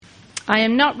I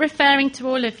am not referring to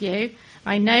all of you.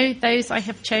 I know those I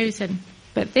have chosen.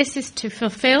 But this is to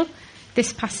fulfill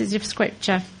this passage of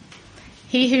Scripture.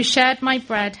 He who shared my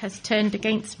bread has turned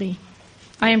against me.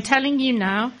 I am telling you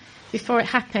now, before it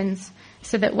happens,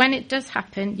 so that when it does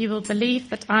happen, you will believe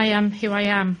that I am who I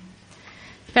am.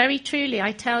 Very truly,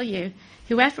 I tell you,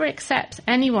 whoever accepts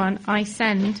anyone I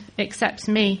send accepts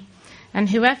me, and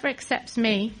whoever accepts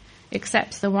me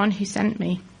accepts the one who sent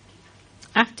me.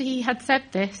 After he had said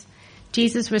this,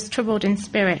 Jesus was troubled in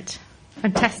spirit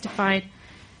and testified,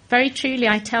 Very truly,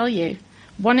 I tell you,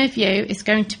 one of you is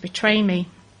going to betray me.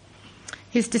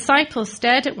 His disciples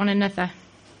stared at one another,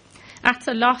 at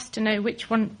a loss to know which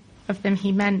one of them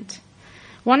he meant.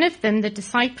 One of them, the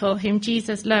disciple whom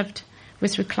Jesus loved,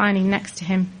 was reclining next to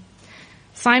him.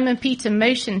 Simon Peter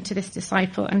motioned to this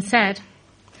disciple and said,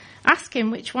 Ask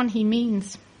him which one he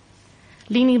means.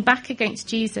 Leaning back against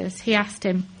Jesus, he asked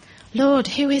him, Lord,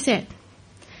 who is it?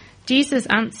 Jesus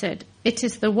answered, It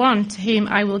is the one to whom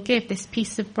I will give this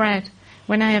piece of bread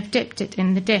when I have dipped it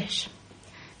in the dish.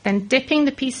 Then dipping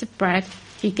the piece of bread,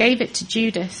 he gave it to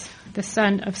Judas, the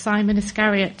son of Simon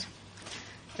Iscariot.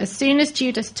 As soon as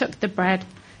Judas took the bread,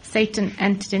 Satan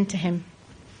entered into him.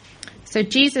 So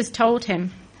Jesus told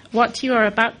him, What you are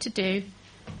about to do,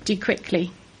 do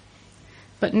quickly.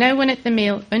 But no one at the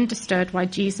meal understood why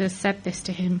Jesus said this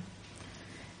to him.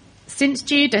 Since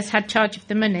Judas had charge of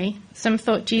the money, some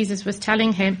thought Jesus was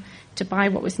telling him to buy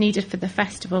what was needed for the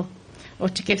festival or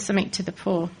to give something to the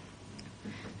poor.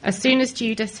 As soon as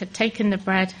Judas had taken the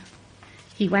bread,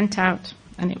 he went out,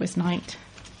 and it was night.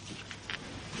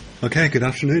 Okay, good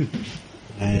afternoon.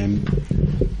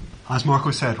 As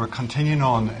Marco said, we're continuing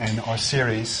on in our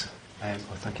series,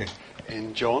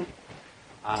 in John,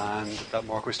 and that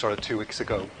Marco started 2 weeks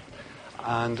ago.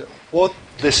 And what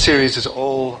this series is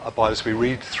all about as we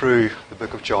read through the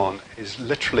book of John is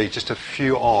literally just a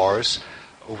few hours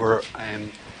over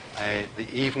the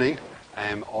evening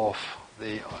of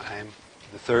the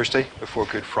Thursday before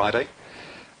Good Friday,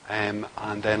 and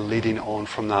then leading on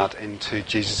from that into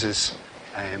Jesus'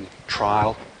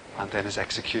 trial and then his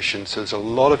execution. So there's a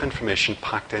lot of information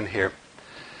packed in here.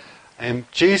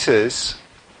 Jesus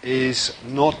is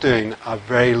not doing a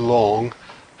very long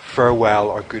farewell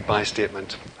or goodbye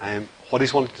statement. What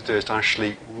he's wanting to do is to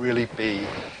actually really be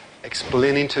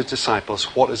explaining to his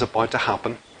disciples what is about to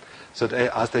happen, so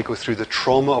that as they go through the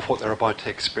trauma of what they're about to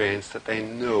experience, that they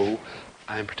know,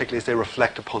 and particularly as they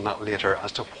reflect upon that later,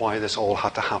 as to why this all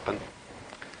had to happen.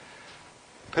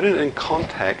 Putting it in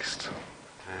context,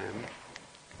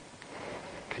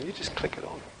 can you just click it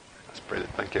on? That's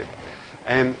brilliant, thank you.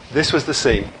 This was the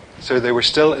scene. So they were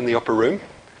still in the upper room.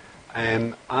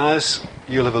 As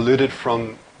you'll have alluded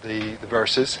from the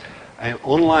verses,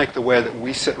 unlike the way that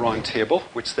we sit around table,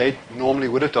 which they normally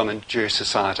would have done in Jewish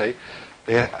society,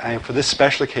 they, for this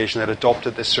special occasion, they had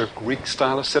adopted this sort of Greek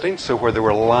style of sitting, so where they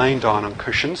were lying down on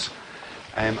cushions.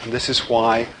 And this is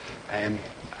why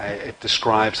it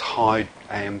describes how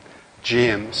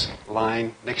James,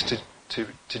 lying next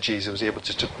to Jesus, was able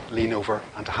to lean over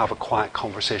and to have a quiet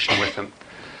conversation with him.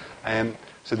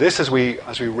 So this, as we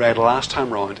read last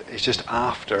time round, is just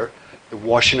after the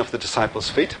washing of the disciples'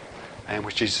 feet,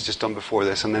 which Jesus has just done before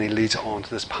this, and then he leads on to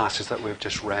this passage that we've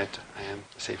just read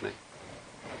this evening.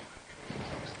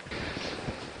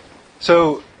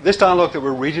 So this dialogue that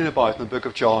we're reading about in the book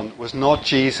of John was not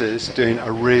Jesus doing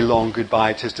a really long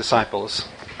goodbye to his disciples.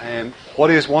 What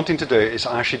he was wanting to do is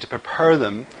actually to prepare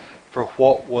them for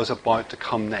what was about to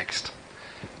come next.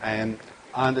 And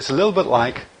it's a little bit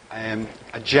like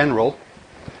a general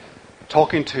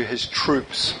talking to his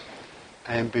troops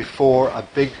before a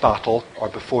big battle or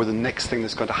before the next thing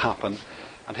that's going to happen.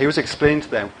 And he was explaining to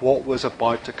them what was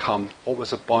about to come, what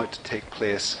was about to take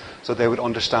place, so they would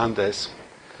understand this.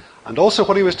 And also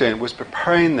what he was doing was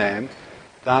preparing them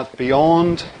that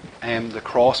beyond the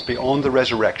cross, beyond the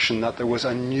resurrection, that there was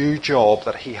a new job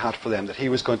that he had for them, that he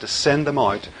was going to send them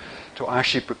out to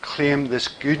actually proclaim this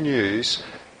good news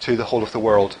to the whole of the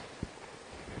world.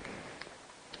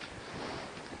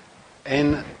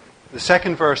 In the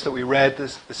second verse that we read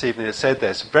this evening, it said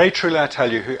this, Very truly I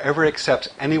tell you, whoever accepts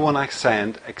anyone I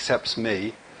send accepts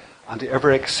me, and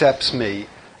whoever accepts me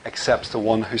accepts the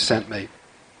one who sent me.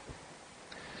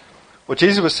 What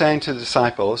Jesus was saying to the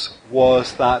disciples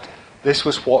was that this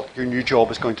was what your new job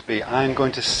is going to be. I am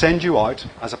going to send you out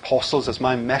as apostles, as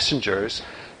my messengers,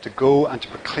 to go and to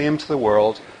proclaim to the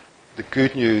world the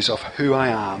good news of who I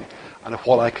am and of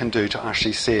what I can do to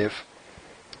actually save.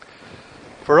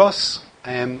 For us,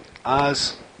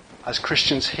 as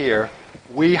Christians here,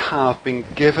 we have been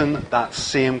given that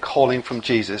same calling from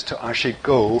Jesus to actually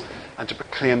go and to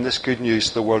proclaim this good news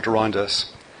to the world around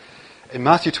us. In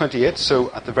Matthew 28,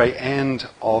 so at the very end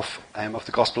of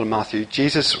the Gospel of Matthew,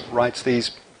 Jesus writes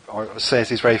these, or says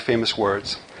these very famous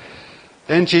words.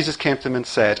 Then Jesus came to them and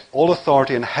said, "All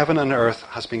authority in heaven and earth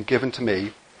has been given to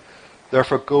me.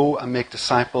 Therefore go and make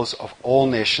disciples of all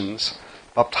nations,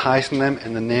 baptizing them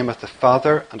in the name of the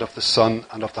Father and of the Son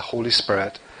and of the Holy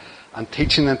Spirit, and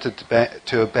teaching them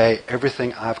to obey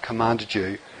everything I have commanded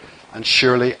you. And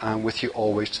surely I am with you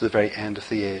always to the very end of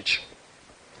the age."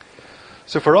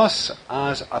 So for us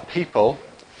as a people,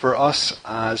 for us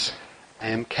as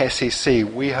KCC,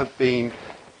 we have been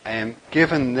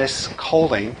given this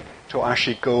calling to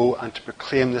actually go and to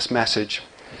proclaim this message.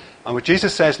 And what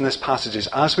Jesus says in this passage is,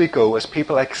 as we go, as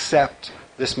people accept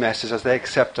this message, as they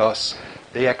accept us,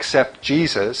 they accept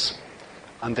Jesus,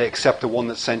 and they accept the one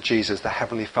that sent Jesus, the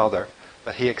Heavenly Father,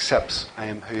 that he accepts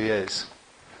who he is.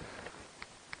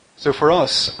 So for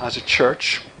us, as a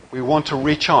church, we want to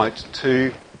reach out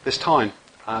to this town,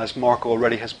 as Mark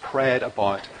already has prayed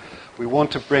about. We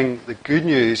want to bring the good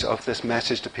news of this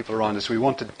message to people around us. We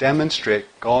want to demonstrate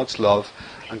God's love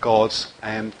and God's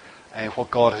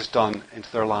what God has done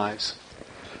into their lives.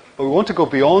 But we want to go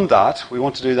beyond that. We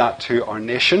want to do that to our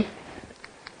nation,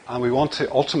 and we want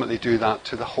to ultimately do that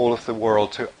to the whole of the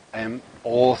world, to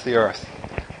all of the earth.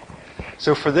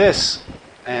 So for this,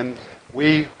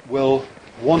 we will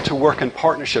want to work in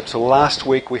partnership. So last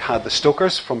week we had the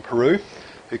Stokers from Peru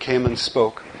who came and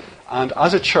spoke. And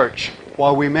as a church,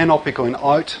 while we may not be going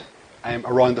out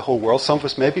around the whole world, some of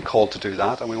us may be called to do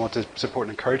that, and we want to support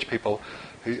and encourage people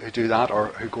who do that or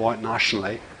who go out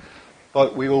nationally.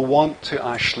 But we will want to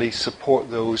actually support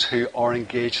those who are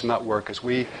engaged in that work, as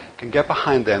we can get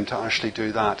behind them to actually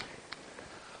do that.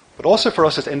 But also for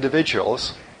us as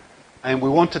individuals, we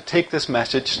want to take this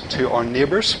message to our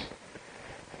neighbours,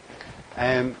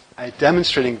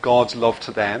 demonstrating God's love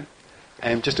to them,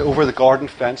 just over the garden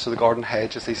fence or the garden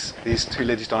hedge, as these two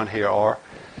ladies down here are,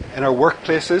 in our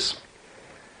workplaces,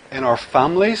 in our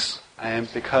families,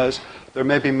 because there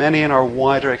may be many in our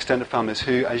wider extended families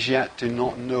who as yet do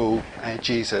not know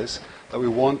Jesus, that we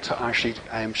want to actually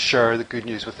share the good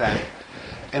news with them.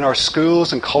 In our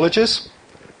schools and colleges,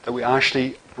 that we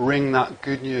actually bring that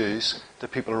good news to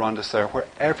people around us there.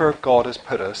 Wherever God has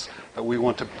put us, that we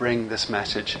want to bring this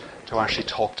message to actually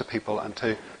talk to people and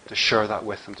to share that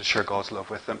with them, to share God's love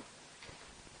with them.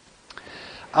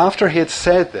 After he had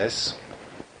said this,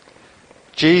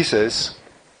 Jesus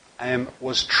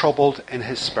was troubled in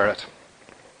his spirit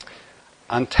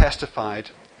and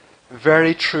testified,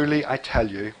 "Very truly I tell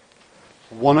you,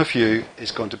 one of you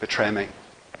is going to betray me."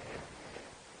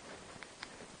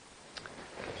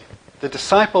 The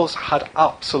disciples had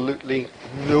absolutely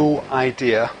no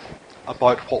idea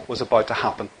about what was about to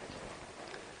happen.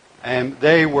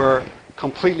 They were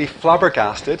completely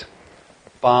flabbergasted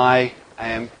by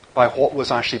what was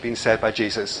actually being said by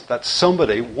Jesus. That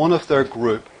somebody, one of their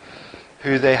group,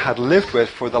 who they had lived with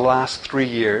for the last 3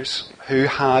 years, who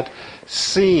had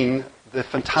seen the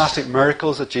fantastic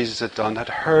miracles that Jesus had done, had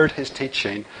heard his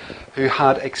teaching, who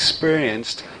had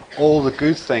experienced all the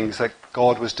good things that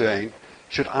God was doing,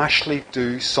 should actually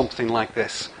do something like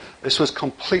this. This was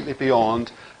completely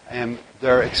beyond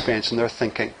their experience and their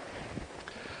thinking.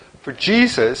 For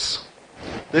Jesus,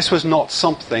 this was not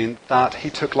something that he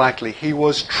took lightly. He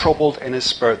was troubled in his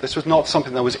spirit. This was not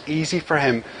something that was easy for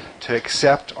him to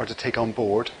accept or to take on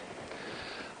board.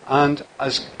 And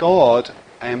as God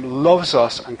loves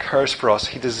us and cares for us,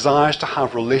 he desires to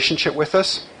have relationship with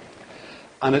us.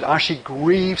 And it actually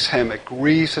grieves him, it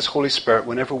grieves his Holy Spirit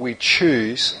whenever we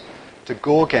choose to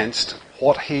go against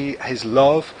what his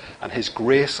love and his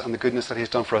grace and the goodness that he's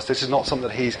done for us. This is not something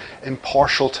that he's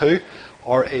impartial to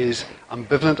or is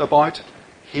ambivalent about.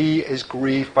 He is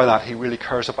grieved by that. He really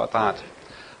cares about that.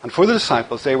 And for the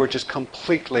disciples, they were just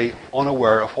completely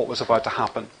unaware of what was about to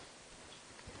happen.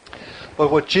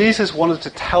 But what Jesus wanted to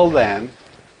tell them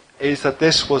is that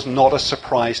this was not a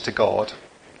surprise to God.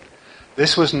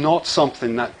 This was not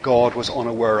something that God was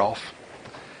unaware of.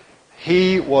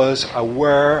 He was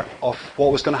aware of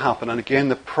what was going to happen. And again,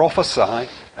 the prophecy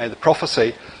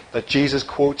that Jesus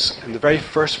quotes in the very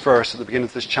first verse at the beginning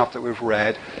of this chapter that we've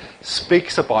read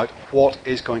speaks about what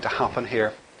is going to happen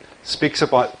here. Speaks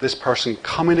about this person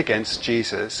coming against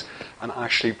Jesus and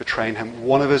actually betraying him.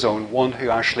 One of his own, one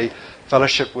who actually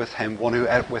fellowshiped with him, one who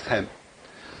ate with him.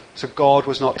 So God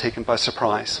was not taken by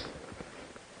surprise.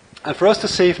 And for us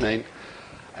this evening,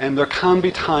 there can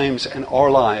be times in our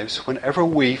lives whenever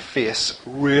we face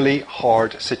really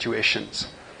hard situations.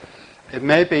 It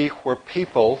may be where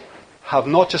people have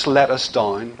not just let us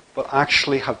down, but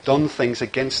actually have done things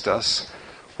against us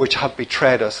which have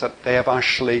betrayed us, that they have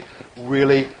actually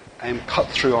really cut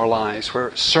through our lives,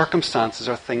 where circumstances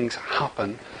or things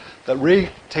happen that really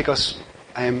take us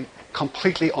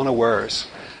completely unawares.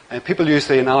 And people use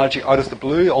the analogy out of the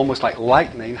blue, almost like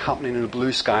lightning happening in the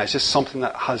blue sky. It's just something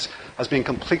that has been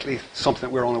completely something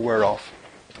that we're unaware of.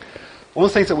 One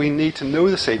of the things that we need to know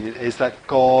this evening is that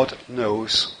God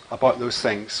knows about those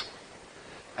things.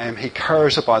 He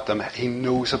cares about them. He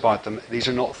knows about them. These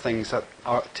are not things that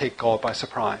take God by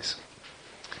surprise.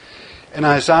 In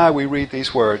Isaiah we read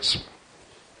these words.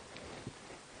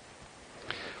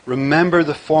 Remember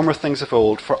the former things of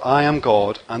old, for I am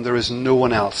God and there is no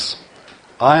one else.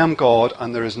 I am God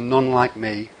and there is none like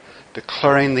me,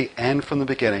 declaring the end from the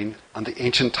beginning and the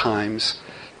ancient times,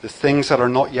 the things that are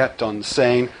not yet done,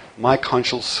 saying, my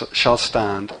counsel shall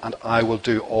stand and I will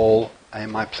do all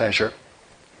in my pleasure.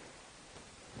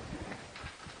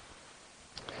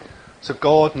 So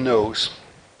God knows.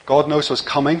 God knows what's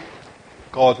coming.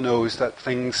 God knows that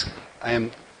things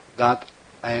that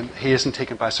He isn't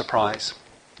taken by surprise.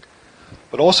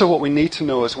 But also what we need to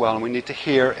know as well, and we need to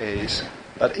hear, is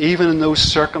that even in those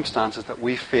circumstances that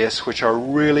we face, which are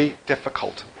really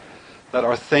difficult, that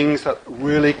are things that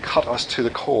really cut us to the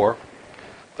core,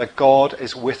 that God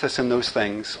is with us in those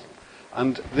things.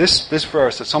 And this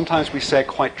verse that sometimes we say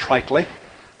quite tritely,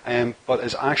 but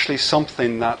is actually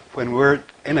something that when we're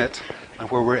in it and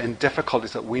where we're in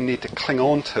difficulties that we need to cling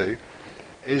on to,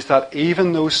 is that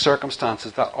even those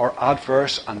circumstances that are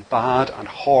adverse and bad and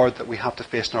hard that we have to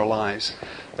face in our lives,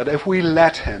 that if we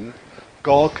let Him,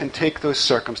 God can take those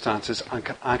circumstances and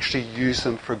can actually use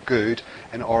them for good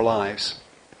in our lives.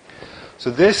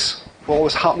 So this, what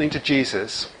was happening to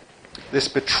Jesus, this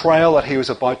betrayal that He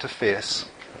was about to face,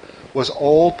 was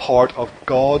all part of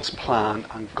God's plan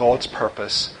and God's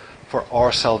purpose for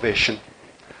our salvation.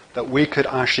 That we could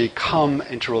actually come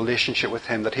into relationship with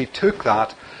Him, that He took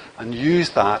that and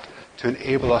used that to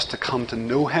enable us to come to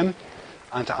know Him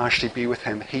and to actually be with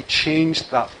Him. He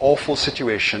changed that awful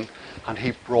situation and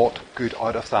He brought good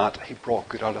out of that. He brought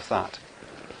good out of that.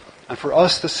 And for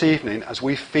us this evening, as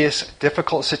we face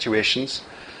difficult situations,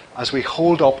 as we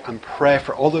hold up and pray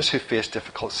for others who face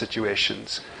difficult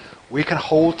situations, we can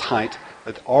hold tight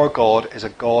that our God is a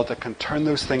God that can turn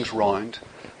those things round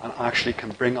and actually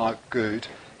can bring out good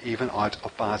even out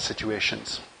of bad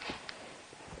situations.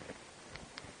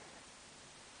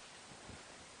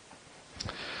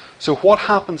 So what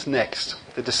happens next?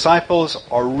 The disciples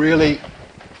are really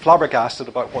flabbergasted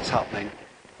about what's happening.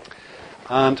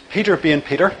 And Peter, being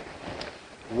Peter,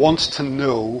 wants to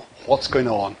know what's going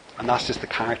on. And that's just the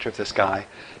character of this guy.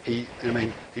 He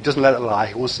doesn't let it lie.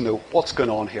 He wants to know what's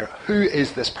going on here. Who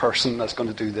is this person that's going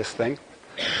to do this thing?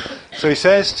 So he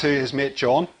says to his mate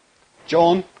John,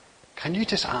 John, can you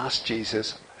just ask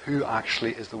Jesus who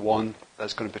actually is the one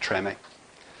that's going to betray me?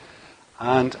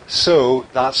 And so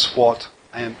that's what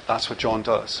John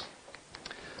does.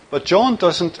 But John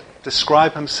doesn't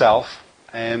describe himself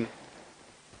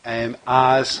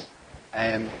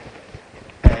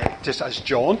just as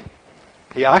John.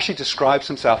 He actually describes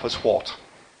himself as what?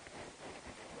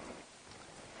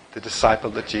 The disciple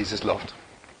that Jesus loved.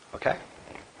 Okay?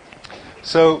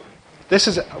 So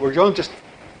we're going to just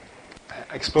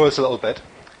explore this a little bit.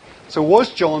 So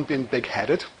was John being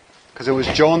big-headed? Because it was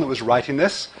John that was writing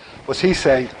this. Was he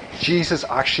saying, Jesus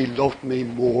actually loved me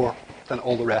more than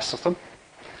all the rest of them?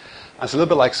 And it's a little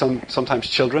bit like sometimes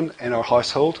children in our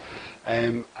household,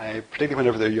 particularly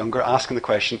whenever they're younger, asking the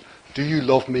question, do you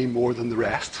love me more than the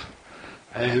rest?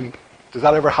 Does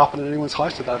that ever happen in anyone's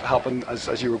house? Did that happen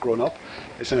as you were growing up?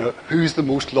 Who's the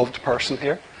most loved person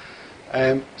here?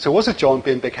 So was it John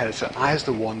being big-headed, saying, I was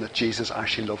the one that Jesus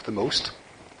actually loved the most?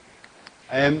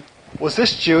 Was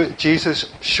this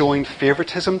Jesus showing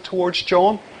favoritism towards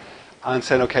John and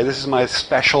saying, okay, this is my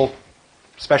special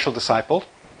disciple?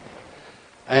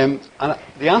 And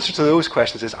the answer to those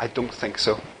questions is, I don't think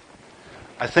so.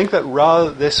 I think that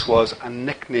rather this was a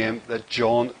nickname that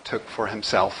John took for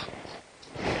himself.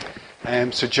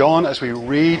 So John, as we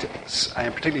read,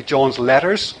 particularly John's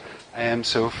letters, 1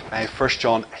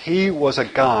 John, he was a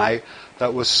guy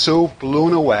that was so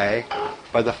blown away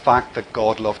by the fact that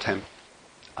God loved him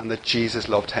and that Jesus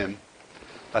loved him,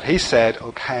 that he said,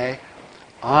 okay,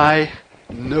 I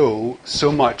know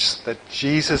so much that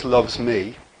Jesus loves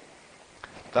me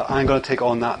that I'm going to take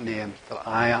on that name, that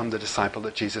I am the disciple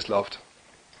that Jesus loved.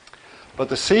 But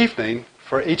this evening,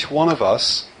 for each one of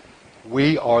us,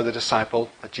 we are the disciple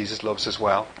that Jesus loves as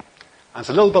well. And it's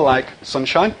a little bit like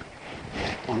sunshine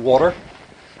on water.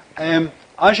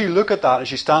 As you look at that,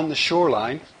 as you stand on the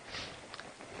shoreline,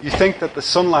 you think that the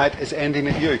sunlight is ending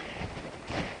at you.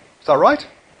 Is that right?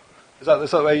 Is that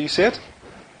the way you see it?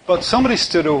 But somebody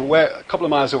stood away, a couple of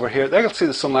miles over here. They'll see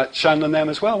the sunlight shining on them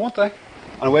as well, won't they?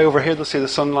 And away over here, they'll see the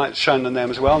sunlight shining on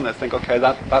them as well, and they'll think, okay,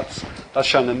 that's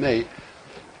shining on me.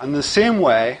 And in the same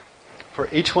way, for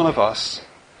each one of us,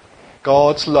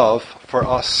 God's love for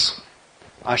us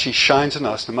actually shines in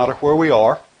us no matter where we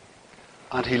are,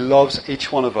 and He loves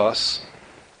each one of us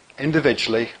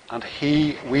individually, and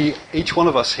each one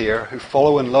of us here who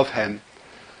follow and love Him,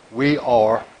 we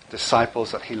are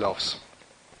disciples that He loves.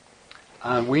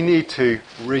 And we need to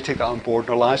really take that on board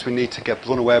in our lives. We need to get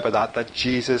blown away by that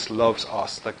Jesus loves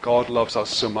us, that God loves us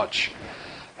so much,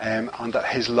 and that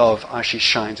His love actually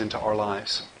shines into our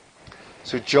lives.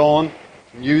 So John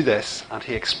knew this, and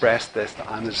he expressed this, that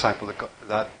I'm the disciple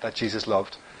that Jesus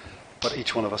loved, but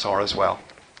each one of us are as well.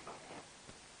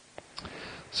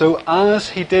 So as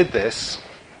he did this,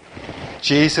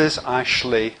 Jesus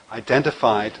actually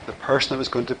identified the person that was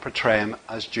going to portray him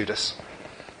as Judas.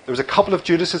 There was a couple of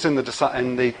Judases in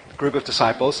the group of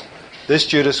disciples. This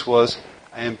Judas was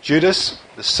Judas,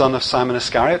 the son of Simon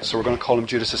Iscariot, so we're going to call him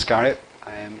Judas Iscariot.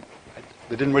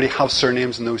 They didn't really have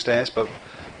surnames in those days, but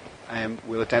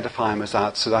we'll identify him as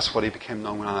that, so that's what he became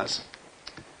known as.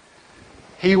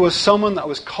 He was someone that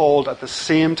was called at the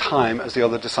same time as the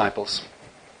other disciples.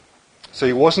 So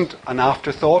he wasn't an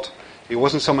afterthought. He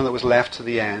wasn't someone that was left to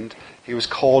the end. He was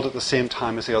called at the same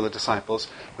time as the other disciples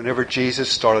whenever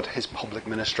Jesus started his public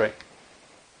ministry.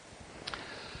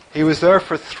 He was there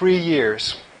for 3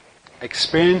 years,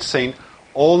 experiencing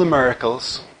all the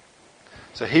miracles.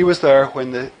 So he was there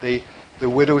when the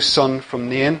widow's son from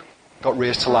Nain got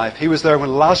raised to life. He was there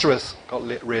when Lazarus got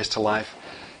raised to life.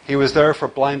 He was there for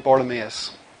blind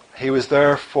Bartimaeus. He was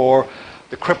there for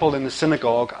the crippled in the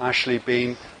synagogue actually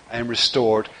being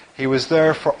restored. He was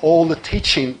there for all the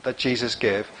teaching that Jesus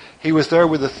gave. He was there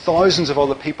with the thousands of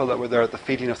other people that were there at the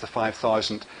feeding of the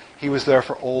 5,000. He was there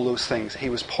for all those things. He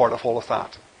was part of all of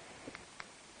that.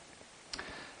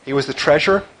 He was the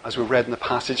treasurer, as we read in the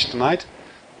passage tonight.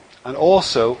 And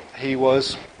also, he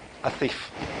was a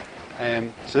thief.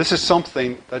 So this is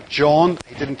something that John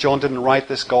didn't write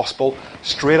this gospel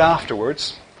straight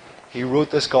afterwards. He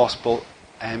wrote this gospel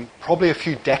probably a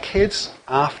few decades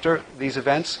after these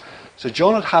events. So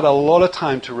John had had a lot of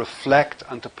time to reflect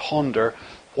and to ponder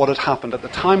what had happened. At the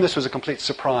time, this was a complete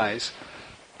surprise.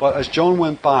 But as John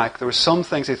went back, there were some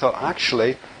things he thought,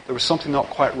 actually, there was something not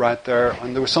quite right there,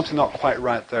 and there was something not quite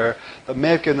right there that may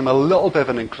have given him a little bit of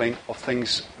an inkling of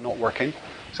things not working.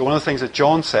 So one of the things that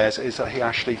John says is that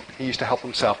he used to help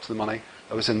himself to the money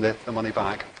that was in the money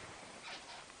bag.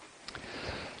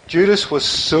 Judas was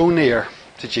so near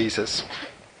to Jesus,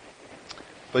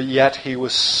 but yet he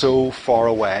was so far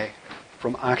away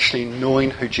from actually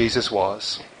knowing who Jesus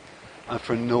was and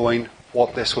from knowing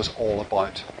what this was all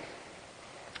about.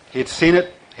 He had seen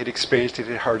it, he'd experienced it,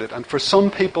 he'd heard it. And for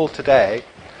some people today,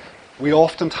 we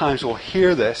oftentimes will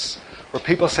hear this where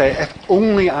people say, if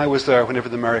only I was there whenever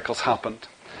the miracles happened.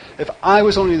 If I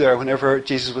was only there whenever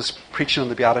Jesus was preaching on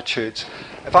the Beatitudes.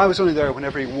 If I was only there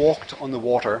whenever he walked on the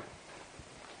water,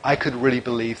 I could really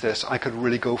believe this. I could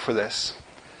really go for this.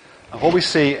 And what we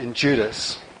see in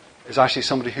Judas is actually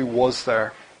somebody who was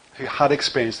there, who had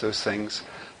experienced those things,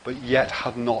 but yet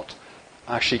had not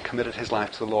actually committed his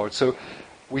life to the Lord. So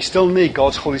we still need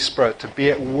God's Holy Spirit to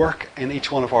be at work in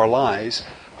each one of our lives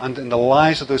and in the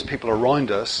lives of those people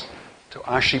around us to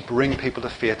actually bring people to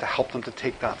faith, to help them to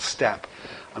take that step.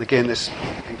 And again, this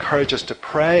encourages us to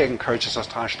pray, encourages us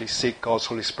to actually seek God's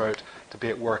Holy Spirit to be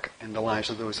at work in the lives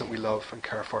of those that we love and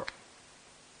care for.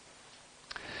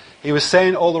 He was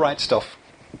saying all the right stuff.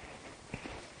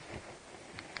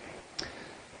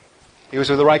 He was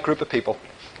with the right group of people.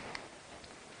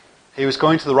 He was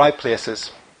going to the right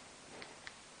places.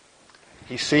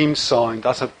 He seemed sound.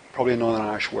 That's probably a Northern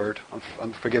Irish word.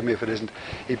 And forgive me if it isn't.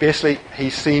 He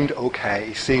seemed okay.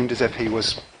 He seemed as if he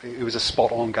was a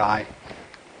spot-on guy.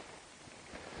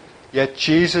 Yet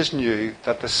Jesus knew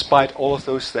that despite all of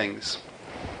those things,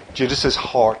 Judas's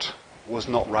heart was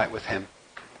not right with him.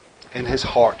 In his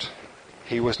heart,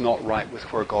 he was not right with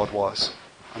where God was,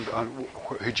 and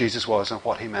who Jesus was and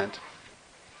what he meant.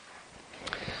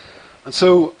 And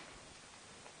so,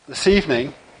 this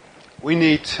evening, we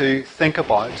need to think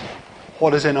about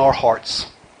what is in our hearts.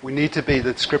 We need to be,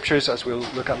 the scriptures, as we'll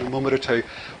look at in a moment or two,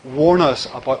 warn us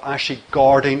about actually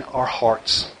guarding our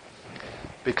hearts.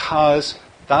 Because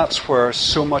that's where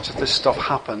so much of this stuff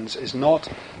happens, is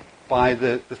not by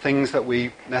the things that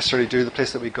we necessarily do, the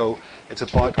place that we go. It's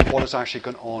about what is actually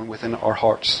going on within our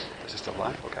hearts. Is it still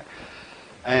live?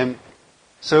 Okay.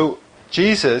 So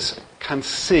Jesus can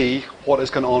see what is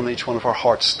going on in each one of our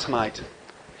hearts tonight.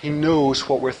 He knows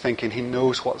what we're thinking. He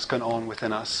knows what's going on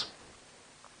within us.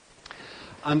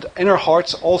 And in our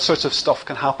hearts, all sorts of stuff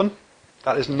can happen.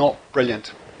 That is not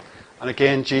brilliant. And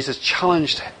again, Jesus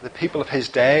challenged the people of his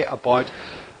day about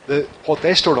what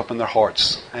they stored up in their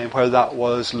hearts, and whether that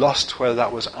was lust, whether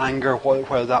that was anger,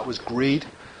 whether that was greed.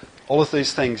 All of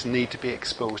these things need to be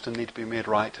exposed and need to be made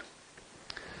right.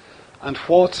 And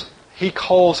what he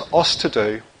calls us to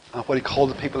do, and what he called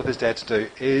the people of his day to do,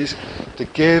 is to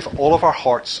give all of our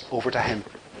hearts over to him.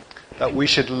 That we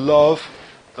should love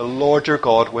the Lord your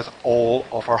God with all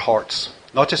of our hearts.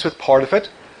 Not just with part of it,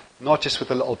 not just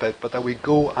with a little bit, but that we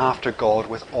go after God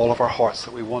with all of our hearts,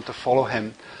 that we want to follow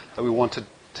him, that we want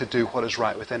to do what is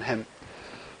right within him.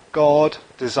 God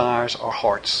desires our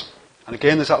hearts. And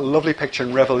again, there's that lovely picture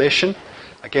in Revelation,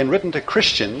 again written to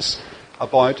Christians,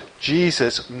 about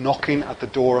Jesus knocking at the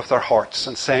door of their hearts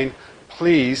and saying,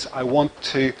 please, I want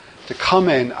to come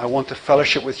in, I want to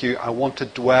fellowship with you, I want to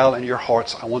dwell in your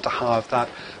hearts, I want to have that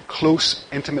close,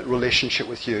 intimate relationship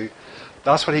with you.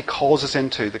 That's what he calls us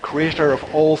into. The creator of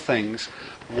all things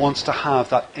wants to have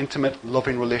that intimate,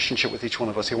 loving relationship with each one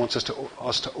of us. He wants us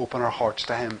to open our hearts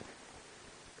to him.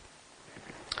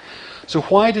 So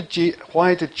why did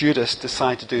Judas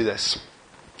decide to do this?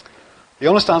 The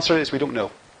honest answer is we don't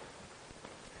know.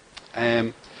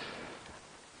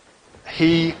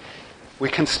 We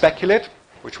can speculate,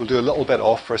 which we'll do a little bit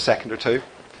of for a second or two,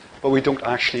 but we don't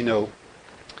actually know.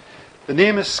 The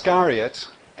name Iscariot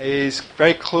is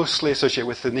very closely associated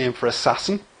with the name for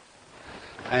assassin.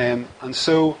 And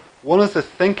so one of the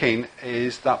thinking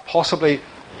is that possibly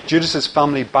Judas's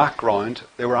family background,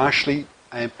 there were actually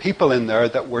people in there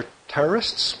that were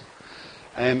terrorists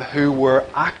who were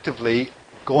actively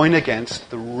going against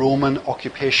the Roman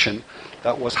occupation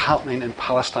that was happening in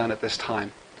Palestine at this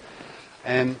time.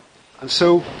 And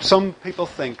so some people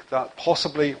think that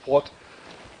possibly what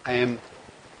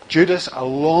Judas,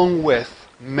 along with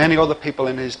many other people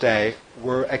in his day,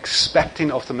 were expecting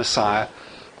of the Messiah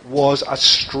was a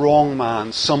strong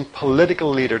man, some political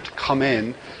leader to come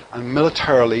in and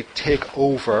militarily take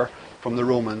over from the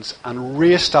Romans and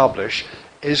re-establish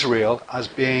Israel as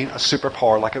being a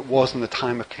superpower like it was in the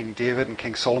time of King David and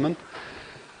King Solomon.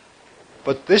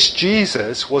 But this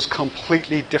Jesus was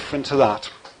completely different to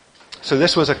that. So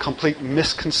this was a complete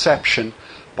misconception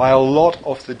by a lot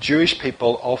of the Jewish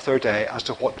people of their day as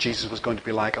to what Jesus was going to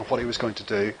be like and what he was going to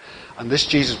do. And this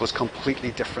Jesus was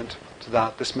completely different to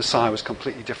that. This Messiah was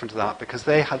completely different to that because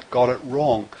they had got it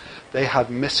wrong. They had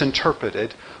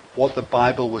misinterpreted what the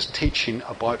Bible was teaching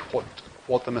about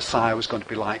what the Messiah was going to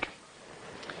be like.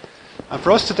 And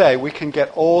for us today, we can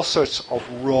get all sorts of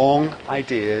wrong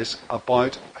ideas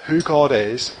about who God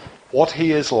is, what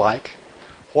he is like,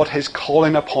 what his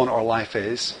calling upon our life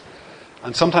is.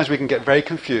 And sometimes we can get very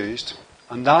confused,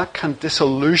 and that can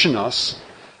disillusion us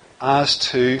as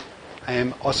to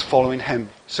us following him.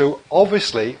 So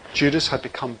obviously, Judas had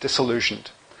become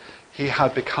disillusioned. He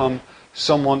had become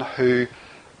someone who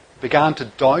began to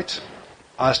doubt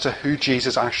as to who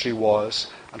Jesus actually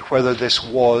was and whether this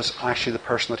was actually the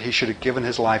person that he should have given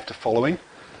his life to following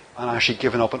and actually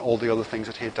given up on all the other things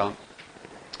that he had done.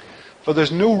 But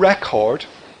there's no record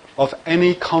of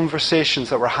any conversations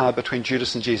that were had between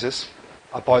Judas and Jesus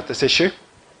about this issue.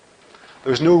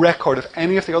 There was no record of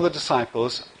any of the other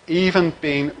disciples even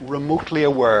being remotely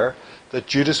aware that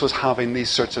Judas was having these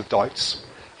sorts of doubts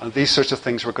and these sorts of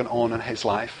things were going on in his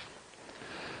life.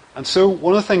 And so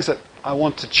one of the things that I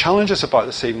want to challenge us about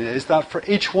this evening is that for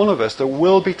each one of us there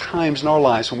will be times in our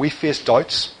lives when we face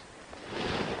doubts,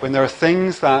 when there are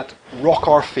things that rock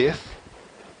our faith.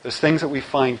 There's things that we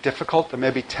find difficult. There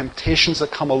may be temptations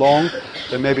that come along.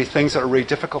 There may be things that are really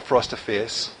difficult for us to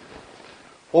face.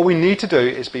 What we need to do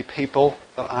is be people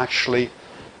that actually,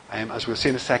 as we'll see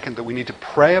in a second, that we need to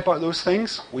pray about those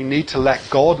things. We need to let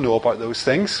God know about those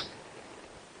things.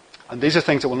 And these are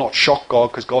things that will not shock God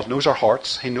because God knows our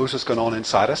hearts. He knows what's going on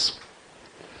inside us.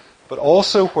 But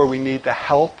also where we need the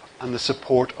help and the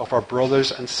support of our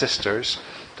brothers and sisters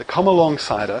to come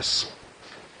alongside us,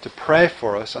 to pray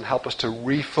for us and help us to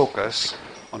refocus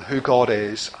on who God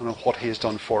is and on what he has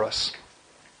done for us.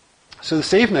 So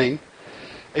this evening,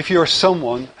 if you're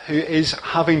someone who is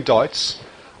having doubts,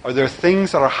 or there are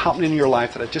things that are happening in your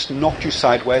life that have just knocked you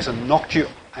sideways and knocked you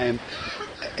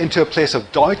into a place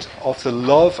of doubt of the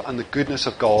love and the goodness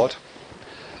of God,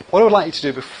 what I would like you to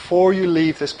do before you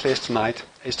leave this place tonight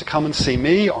is to come and see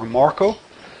me or Marco,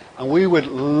 and we would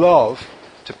love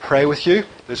to pray with you.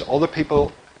 There's other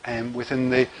people within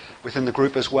the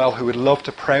group as well who would love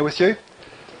to pray with you,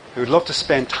 who would love to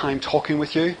spend time talking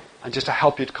with you and just to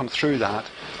help you to come through that.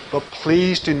 But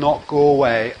please do not go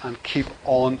away and keep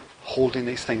on holding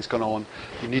these things going on.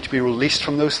 You need to be released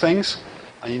from those things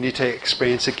and you need to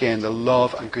experience again the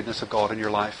love and goodness of God in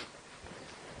your life.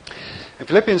 In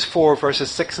Philippians 4,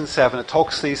 verses 6 and 7, it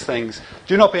talks these things.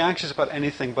 Do not be anxious about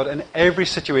anything, but in every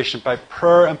situation, by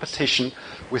prayer and petition,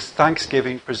 with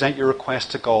thanksgiving, present your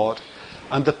request to God.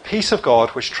 And the peace of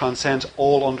God, which transcends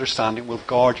all understanding, will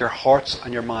guard your hearts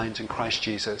and your minds in Christ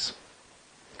Jesus.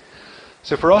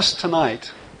 So for us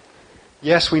tonight,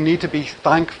 yes, we need to be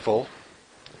thankful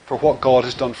for what God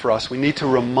has done for us. We need to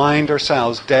remind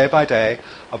ourselves day by day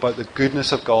about the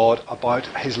goodness of God, about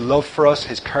His love for us,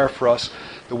 His care for us,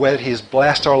 the way that He has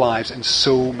blessed our lives in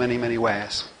so many, many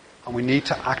ways. And we need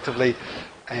to actively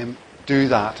do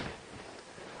that.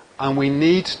 And we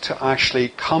need to actually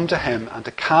come to Him and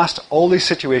to cast all these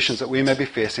situations that we may be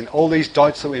facing, all these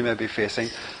doubts that we may be facing,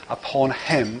 upon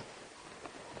Him,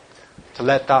 to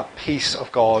let that peace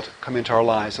of God come into our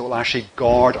lives that will actually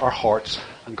guard our hearts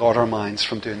and guard our minds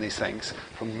from doing these things,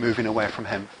 from moving away from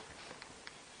Him.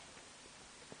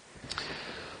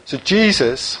 So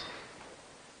Jesus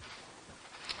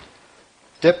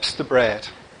dips the bread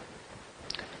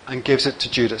and gives it to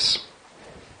Judas.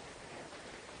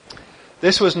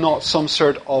 This was not some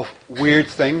sort of weird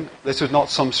thing. This was not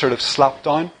some sort of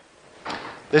slapdown.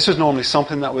 This was normally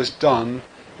something that was done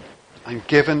and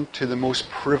given to the most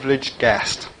privileged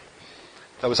guest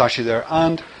that was actually there.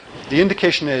 And the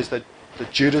indication is that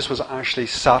Judas was actually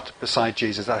sat beside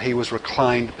Jesus, that he was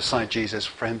reclined beside Jesus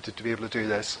for him to be able to do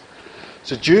this.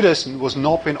 So Judas was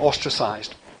not being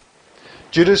ostracized.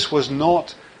 Judas was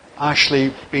not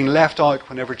actually being left out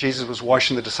whenever Jesus was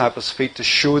washing the disciples' feet to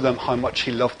show them how much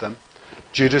He loved them.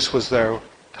 Judas was there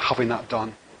having that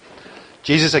done.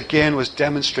 Jesus again was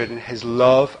demonstrating His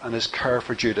love and His care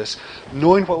for Judas.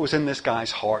 Knowing what was in this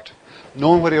guy's heart,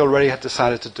 knowing what he already had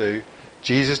decided to do,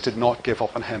 Jesus did not give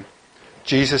up on him.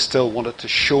 Jesus still wanted to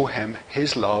show him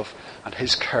His love and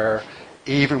His care,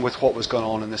 even with what was going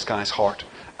on in this guy's heart,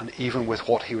 and even with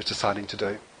what he was deciding to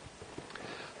do.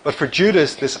 But for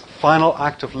Judas, this final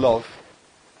act of love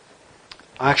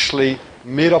actually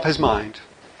made up his mind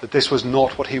that this was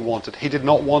not what he wanted. He did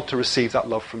not want to receive that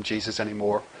love from Jesus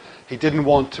anymore. He didn't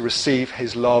want to receive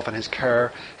His love and His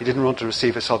care. He didn't want to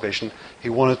receive His salvation. He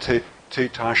wanted to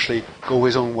actually go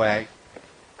his own way.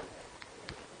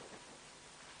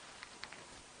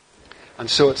 And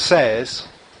so it says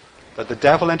that the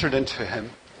devil entered into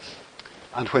him,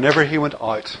 and whenever he went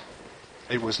out,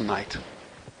 it was night.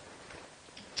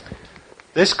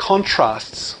 This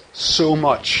contrasts so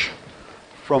much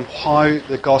from how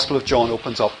the Gospel of John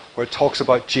opens up, where it talks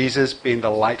about Jesus being the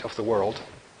light of the world.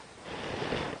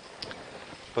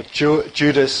 But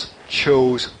Judas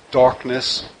chose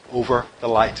darkness over the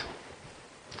light,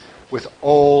 with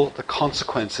all the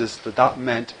consequences that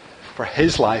meant for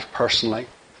his life personally.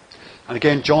 And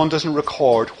again, John doesn't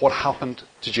record what happened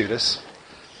to Judas,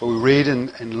 but we read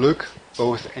in Luke,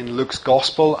 both in Luke's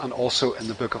Gospel and also in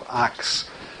the book of Acts,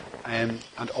 and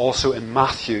also in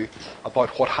Matthew,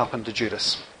 about what happened to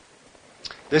Judas.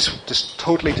 This just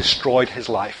totally destroyed his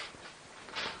life.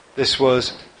 This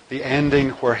was the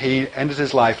ending where he ended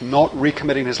his life, not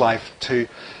recommitting his life to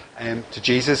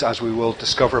Jesus, as we will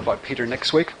discover about Peter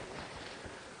next week,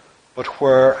 but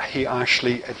where he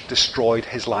actually destroyed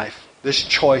his life. This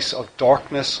choice of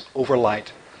darkness over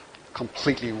light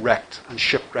completely wrecked and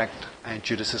shipwrecked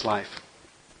Judas's life.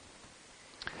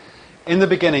 In the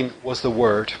beginning was the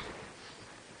Word.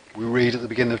 We read at the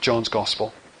beginning of John's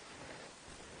Gospel.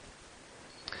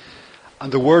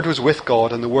 And the Word was with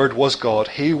God, and the Word was God.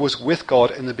 He was with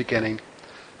God in the beginning.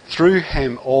 Through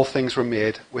Him all things were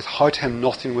made. Without Him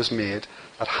nothing was made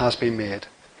that has been made.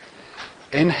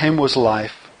 In Him was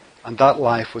life, and that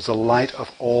life was the light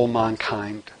of all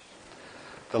mankind.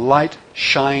 The light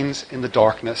shines in the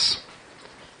darkness,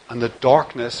 and the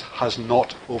darkness has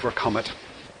not overcome it.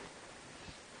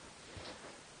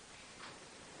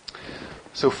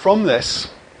 So from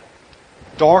this,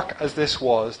 dark as this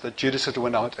was that Judas had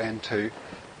went out into,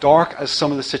 dark as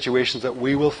some of the situations that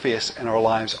we will face in our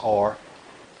lives are,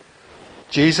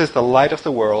 Jesus, the light of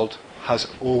the world, has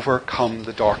overcome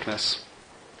the darkness.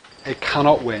 It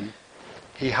cannot win.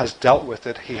 He has dealt with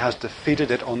it. He has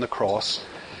defeated it on the cross.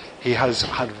 He has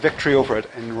had victory over it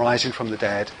in rising from the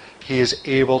dead. He is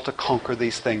able to conquer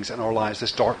these things in our lives,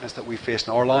 this darkness that we face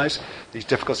in our lives, these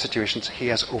difficult situations. He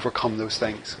has overcome those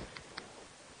things.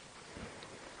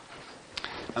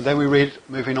 And then we read,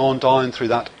 moving on down through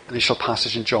that initial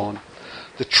passage in John,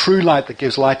 the true light that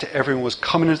gives light to everyone was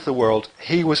coming into the world.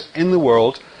 He was in the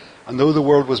world, and though the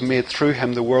world was made through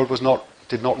Him, the world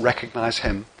did not recognize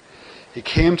Him. He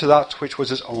came to that which was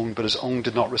His own, but His own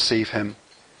did not receive Him.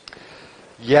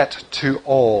 Yet to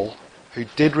all who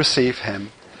did receive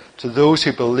Him, to those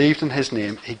who believed in His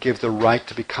name, He gave the right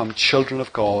to become children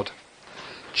of God.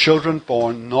 Children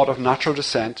born not of natural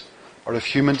descent, or of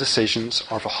human decisions,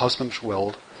 or of a husband's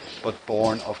will, but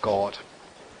born of God.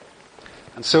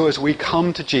 And so as we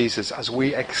come to Jesus, as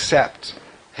we accept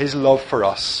his love for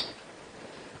us,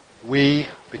 we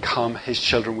become his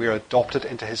children. We are adopted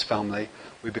into his family.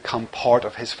 We become part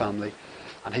of his family.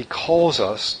 And he calls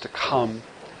us to come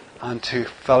and to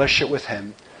fellowship with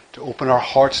him, to open our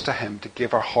hearts to him, to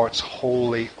give our hearts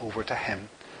wholly over to him,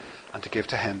 and to give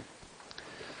to him.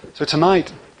 So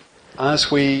tonight, as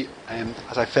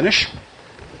I finish,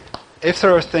 if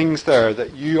there are things there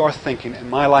that you are thinking, in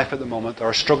my life at the moment, there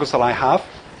are struggles that I have,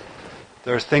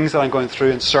 there are things that I'm going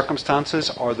through in circumstances,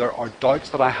 or there are doubts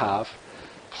that I have,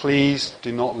 please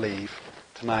do not leave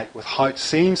tonight without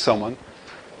seeing someone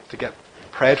to get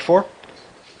prayed for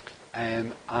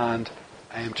and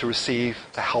to receive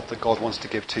the help that God wants to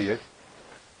give to you.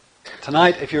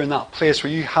 Tonight, if you're in that place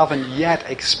where you haven't yet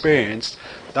experienced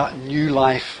that new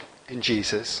life in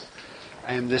Jesus,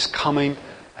 this coming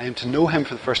to know him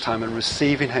for the first time and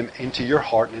receiving him into your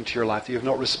heart and into your life, that you have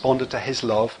not responded to his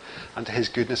love and to his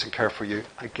goodness and care for you,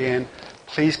 again,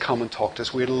 please come and talk to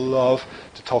us. We'd love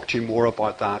to talk to you more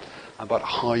about that, about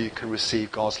how you can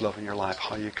receive God's love in your life,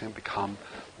 how you can become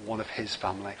one of his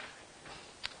family.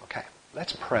 Okay,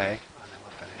 let's pray and then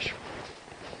we'll finish.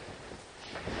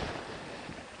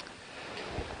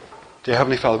 Dear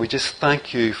Heavenly Father, we just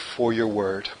thank you for your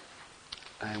word.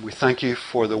 And we thank you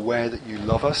for the way that you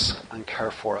love us and care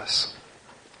for us.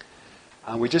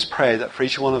 And we just pray that for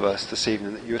each one of us this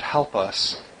evening, that you would help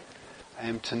us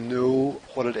to know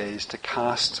what it is to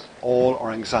cast all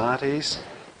our anxieties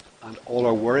and all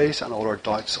our worries and all our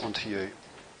doubts onto you.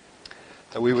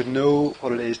 That we would know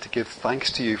what it is to give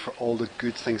thanks to you for all the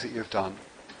good things that you have done.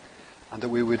 And that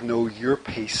we would know your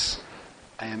peace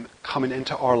coming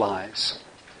into our lives,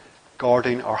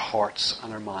 guarding our hearts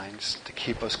and our minds to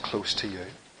keep us close to you.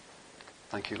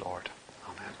 Thank you, Lord.